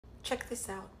Check this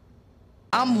out.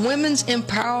 I'm women's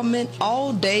empowerment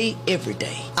all day, every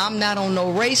day. I'm not on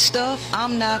no race stuff.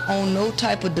 I'm not on no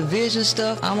type of division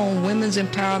stuff. I'm on women's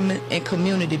empowerment and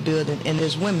community building. And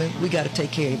as women, we got to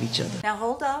take care of each other. Now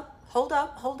hold up, hold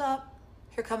up, hold up.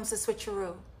 Here comes the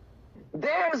switcheroo.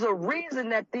 There's a reason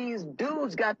that these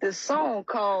dudes got this song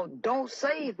called Don't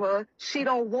Save Her, She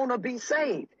Don't Want to Be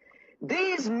Saved.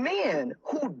 These men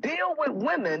who deal with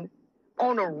women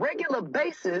on a regular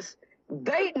basis,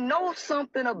 they know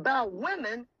something about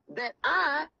women that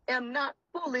I am not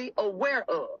fully aware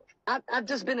of. I've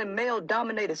just been in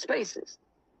male-dominated spaces.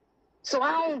 So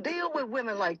I don't deal with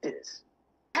women like this.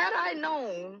 Had I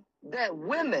known that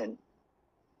women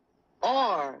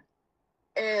are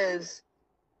as...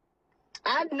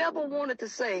 I never wanted to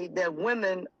say that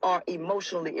women are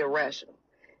emotionally irrational.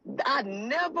 I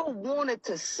never wanted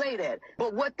to say that.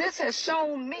 But what this has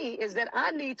shown me is that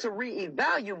I need to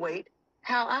reevaluate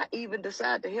how I even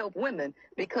decide to help women,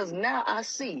 because now I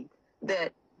see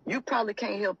that you probably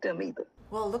can't help them either.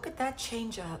 Well, look at that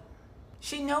change up.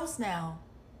 She knows now.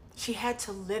 She had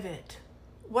to live it.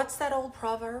 What's that old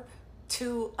proverb?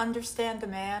 To understand a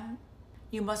man,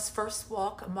 you must first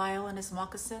walk a mile in his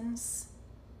moccasins.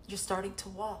 You're starting to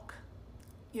walk.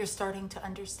 You're starting to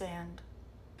understand.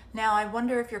 Now, I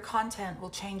wonder if your content will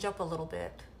change up a little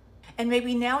bit. And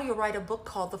maybe now you'll write a book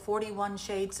called The 41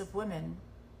 Shades of Women.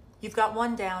 You've got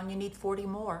one down, you need 40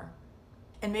 more.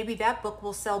 And maybe that book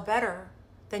will sell better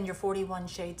than your 41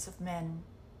 Shades of Men.